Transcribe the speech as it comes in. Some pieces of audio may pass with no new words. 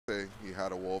he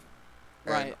had a wolf.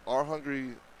 Right. And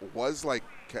Arhungry was like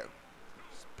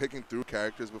picking through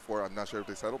characters before. I'm not sure if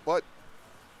they settled, but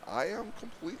I am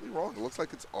completely wrong. It looks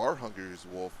like it's Arhungry's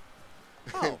wolf.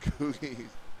 Oh. And Cougy,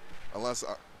 unless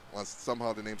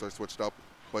somehow the names are switched up.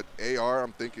 But AR,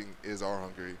 I'm thinking, is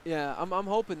Arhungry. Yeah, I'm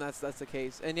hoping that's the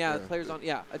case. And yeah, the players on.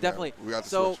 Yeah, definitely. We got to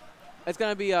so switch. it's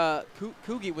gonna be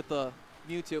Cougy with the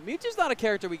Mewtwo. Mewtwo's not a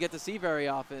character we get to see very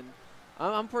often.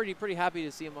 I'm pretty happy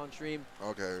to see him on stream.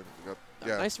 Okay.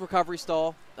 Yeah. Nice recovery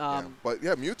stall. But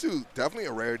yeah, Mewtwo, definitely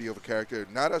a rarity of a character.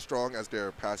 Not as strong as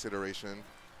their past iteration,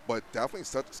 but definitely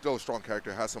still a strong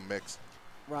character. Has some mix.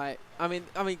 Right. I mean,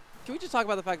 can we just talk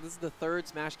about the fact this is the third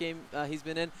Smash game he's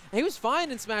been in? And he was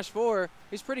fine in Smash 4.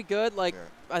 He's pretty good. Like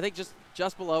I think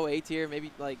just below A tier,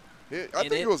 maybe like. Yeah, I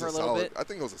think it was a solid. Bit. I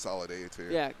think it was a solid A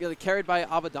tier. Yeah, like carried by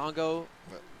Abadongo.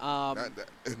 And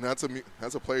that's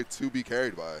a player to be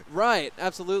carried by. Right,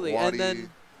 absolutely. Wadi. And then,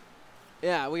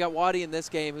 yeah, we got Wadi in this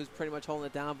game, who's pretty much holding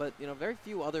it down. But very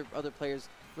few other players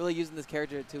really using this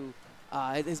character to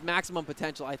his maximum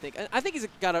potential. I think. And I think he's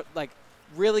got a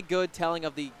really good telling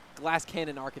of the glass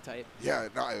cannon archetype. Yeah,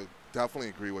 no, I definitely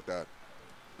agree with that.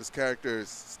 This character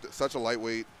is such a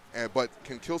lightweight, but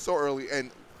can kill so early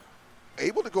and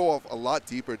able to go off a lot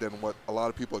deeper than what a lot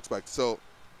of people expect. So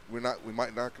we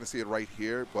might not going to see it right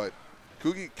here, but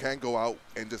Cougy can go out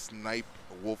and just snipe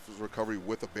a Wolf's recovery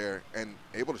with a bear and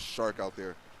able to shark out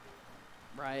there.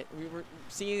 Right. We were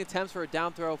seeing attempts for a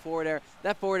down throw forward air.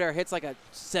 That forward air hits like a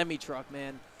semi-truck,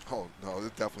 man. Oh, no,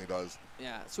 it definitely does.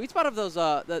 Yeah, sweet spot of those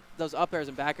up airs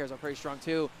and back airs are pretty strong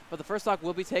too. But the first stock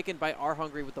will be taken by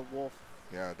Arhungry with the Wolf.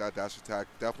 Yeah, that dash attack,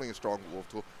 definitely a strong Wolf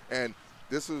tool. And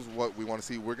this is what we want to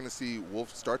see. We're going to see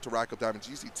Wolf start to rack up damage.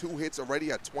 You see 2 hits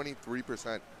already at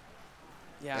 23%.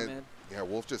 Yeah, man. Yeah,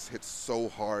 Wolf just hits so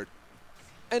hard.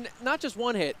 And not just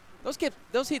one hit.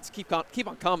 Those hits keep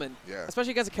on coming. Yeah.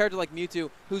 Especially against a character like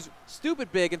Mewtwo, who's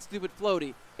stupid big and stupid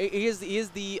floaty. He is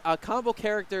the combo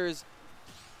character's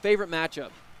favorite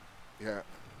matchup. Yeah.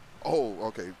 Oh,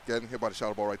 okay. Getting hit by the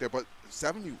shadow ball right there. But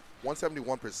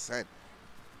 171%.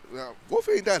 Wolf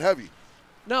ain't that heavy.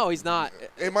 No, he's not.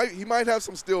 He might have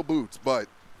some steel boots, but.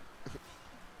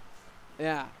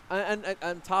 Yeah. And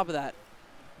on top of that,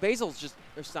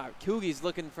 Cougy's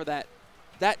looking for that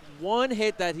one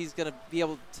hit that he's going to be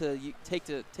able to take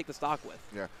the stock with.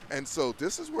 Yeah. And so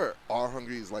this is where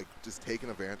Arhungry is just taking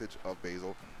advantage of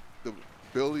Basil. The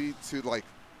ability to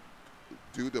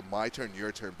do the my turn,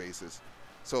 your turn basis.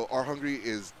 So Arhungry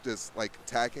is just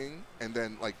attacking and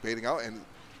then baiting out, and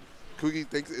Cougy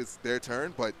thinks it's their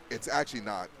turn, but it's actually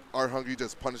not. Arhungry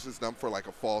just punishes them for a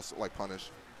false punish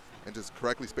and just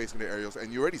correctly spacing their aerials.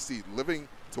 And you already see living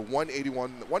to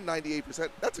 181, 198%.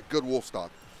 That's a good Wolf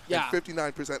stock. Yeah. And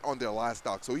 59% on their last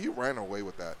stock. So he ran away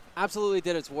with that. Absolutely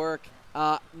did its work.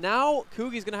 Now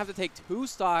Cougy's going to have to take 2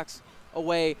 stocks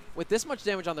away with this much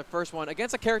damage on their first one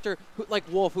against a character like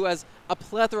Wolf, who has a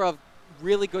plethora of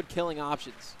really good killing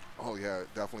options. Oh, yeah,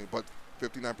 definitely. But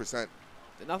 59%.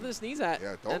 Nothing to sneeze at.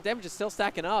 Yeah, and damage is still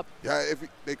stacking up. Yeah, if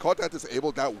they caught that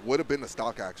disabled, that would have been the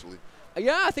stock, actually.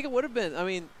 Yeah, I think it would have been. I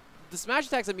mean, the smash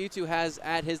attacks that Mewtwo has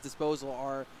at his disposal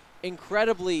are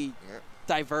incredibly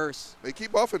diverse. They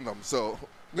keep buffing them, so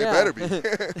they better be.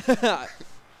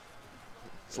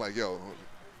 It's like, yo,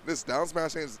 this down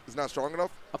smash is not strong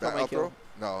enough. That up throw?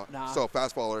 No. Nah. So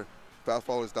fast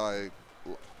fallers die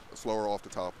slower off the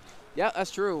top. Yeah,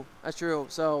 that's true. That's true.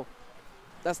 So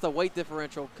that's the weight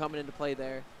differential coming into play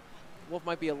there. Wolf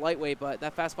might be a lightweight, but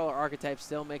that fast faller archetype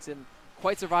still makes him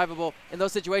quite survivable in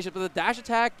those situations. But the dash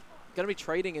attack, going to be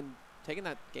trading and taking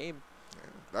that game.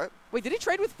 Yeah, wait, did he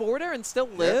trade with forward air and still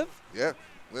live? Yeah.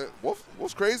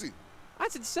 Wolf's crazy.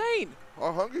 That's insane.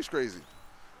 Arhungry's crazy.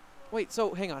 Wait,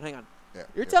 so hang on. Yeah,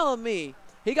 You're telling me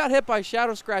he got hit by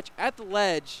Shadow Scratch at the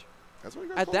ledge That's what he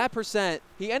got at called? that percent.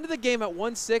 He ended the game at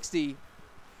 160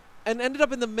 and ended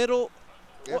up in the middle.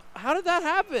 Yeah. How did that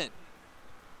happen?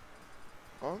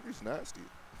 Arhungry's nasty.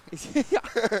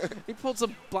 He pulled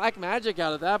some black magic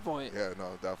out at that point. Yeah,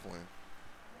 no, definitely.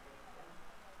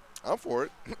 I'm for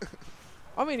it.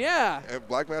 I mean, yeah. If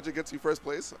black magic gets you first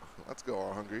place, let's go,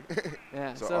 Arhungry.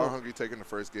 Yeah. So Arhungry taking the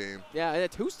first game. Yeah, in a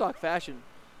 2-stock fashion.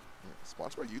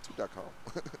 Sponsored by YouTube.com.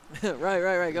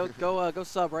 right. Go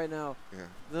sub right now. Yeah. It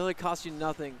really costs you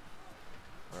nothing.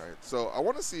 All right. So I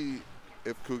want to see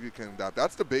if Cougy can adapt.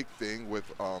 That's the big thing with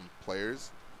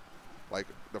players, like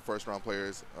the first round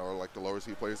players or the lower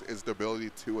seed players, is the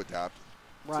ability to adapt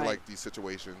to these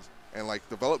situations and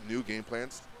develop new game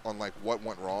plans on what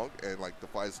went wrong and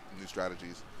devise new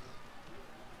strategies.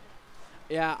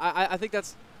 Yeah, I think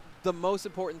that's the most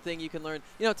important thing you can learn.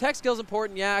 Tech skill's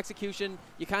important. Yeah, execution,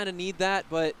 you kind of need that,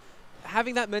 but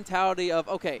having that mentality of,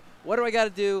 okay, what do I got to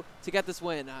do to get this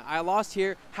win? I lost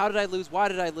here. How did I lose? Why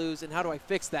did I lose? And how do I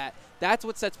fix that? That's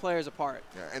what sets players apart.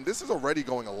 Yeah, and this is already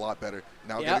going a lot better.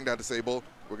 Now getting that disable,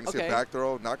 we're going to see a back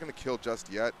throw. Not going to kill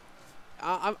just yet.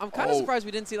 I'm kind of surprised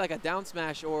we didn't see like a down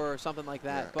smash or something like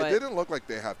that. Yeah, but it didn't look like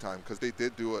they have time because they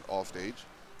did do it off stage.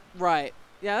 Right.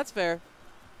 Yeah, that's fair.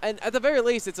 And at the very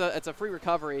least, it's a free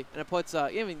recovery, and it puts.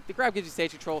 I mean, the grab gives you stage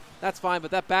control. That's fine,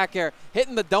 but that back air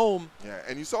hitting the dome. Yeah,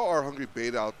 and you saw Arhungry bait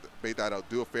that out,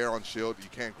 do a fair on shield. You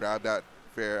can't grab that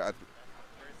fair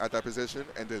at that position,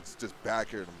 and it's just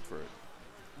back aired him for it.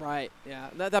 Right. Yeah.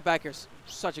 That back air is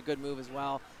such a good move as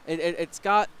well. It's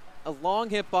got a long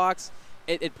hitbox.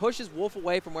 It pushes Wolf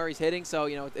away from where he's hitting, so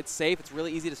it's safe. It's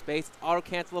really easy to space. It's auto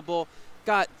cancelable.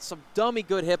 Got some dummy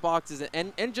good hitboxes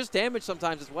and just damage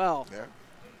sometimes as well. Yeah.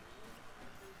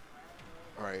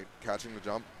 All right, catching the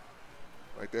jump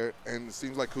right there. And it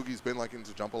seems like Cougy's been liking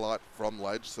to jump a lot from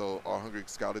ledge, so Arhungry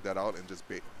scouted that out and just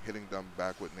hitting them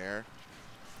back with Nair.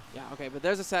 Yeah, okay, but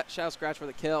there's a Shadow Scratch for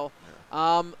the kill.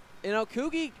 Yeah.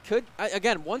 Cougy could,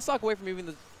 again, one stock away from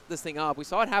moving this thing up. We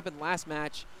saw it happen last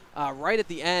match right at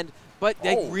the end, but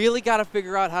they really got to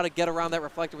figure out how to get around that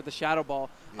reflector with the Shadow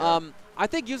Ball. Yeah. I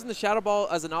think using the Shadow Ball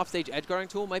as an offstage edge guarding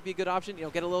tool might be a good option.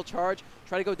 Get a little charge,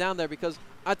 try to go down there, because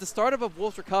at the start of a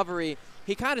Wolf's recovery,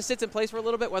 he kind of sits in place for a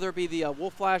little bit, whether it be the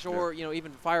Wolf Flash or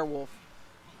even Fire Wolf.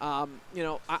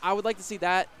 I would like to see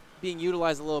that being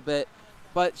utilized a little bit,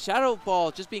 but Shadow Ball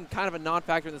just being kind of a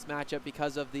non-factor in this matchup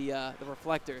because of the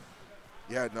reflector.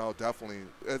 Yeah, no, definitely.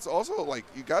 It's also like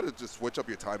you got to just switch up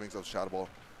your timings of Shadow Ball,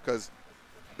 because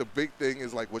the big thing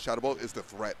is like with Shadow Ball is the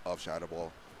threat of Shadow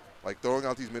Ball. Like throwing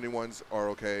out these mini ones are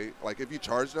okay. Like if you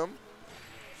charge them,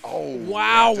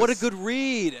 wow, what a good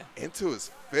read into his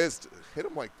fist, hit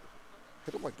him like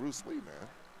Bruce Lee, man.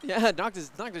 Yeah, knocked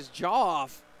his jaw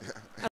off.